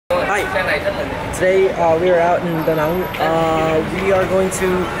Hi. Today we are out in Da Nang. We are going to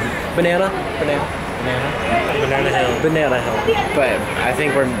Banana Hill. But I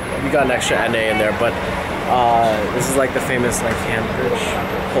think we got an extra NA in there. But this is like the famous like hand bridge,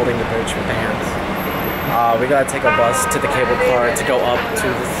 holding the bridge with the hands. We gotta take a bus to the cable car to go up to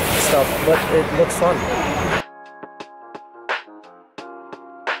the stuff, but it looks fun.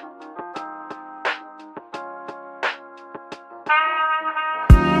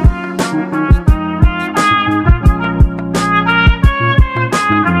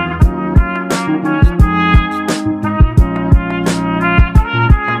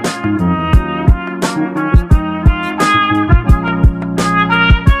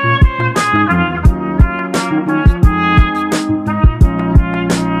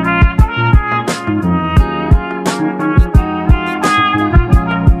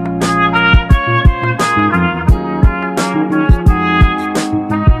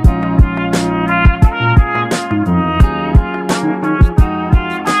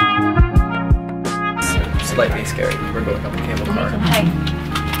 Slightly scary. We're going up a cable car.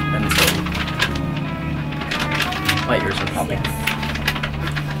 And so my ears are popping.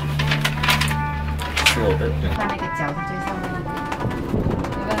 Just a little bit. 看那个脚是最上面的，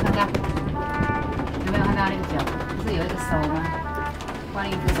有没有看到？有没有看到那个脚？不是有一个手吗？往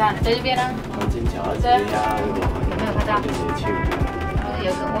你头上，在这边呢。对。有没有看到？然后有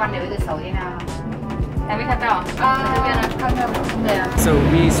一个弯的，有一个手在那。还没看到啊？这边呢？看到。对啊。So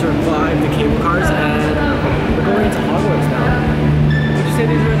we survived the cable cars and we're going into Hogwarts now. Would you say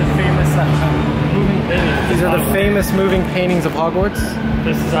these are the famous moving paintings? These are the famous moving paintings of Hogwarts?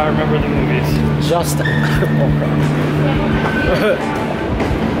 This is how I remember the movies. Just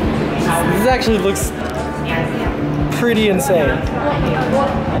this actually looks pretty insane.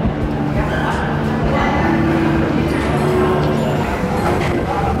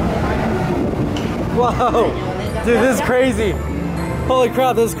 Whoa! Dude, this is crazy. Holy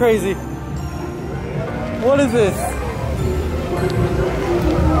crap, this is crazy. What is this?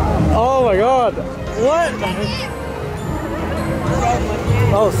 Oh my god. What?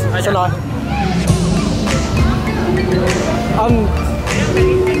 Oh, so not.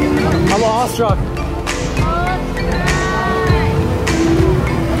 I'm awestruck.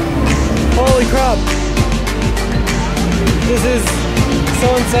 Holy crap. This is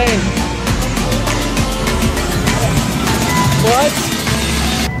so insane. What?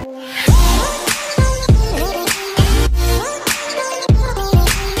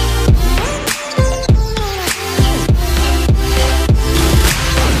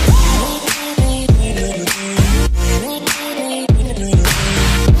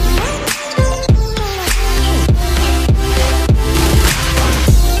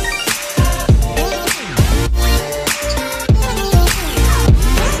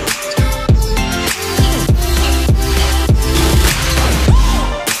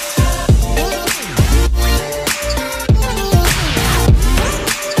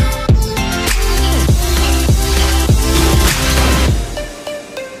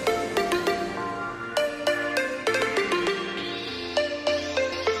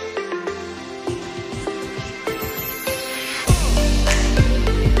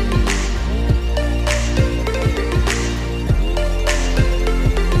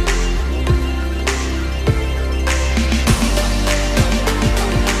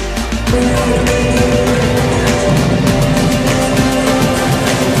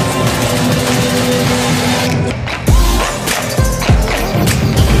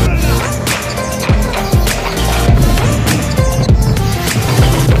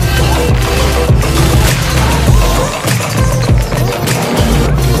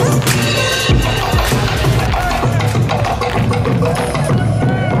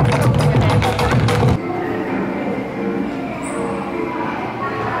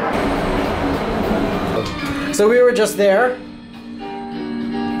 So we were just there.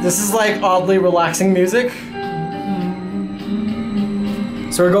 This is like oddly relaxing music.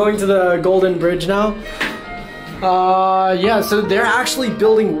 So we're going to the Golden Bridge now. Yeah, so they're actually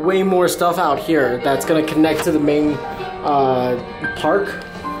building way more stuff out here that's gonna connect to the main park.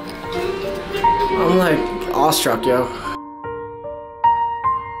 I'm like awestruck, yo.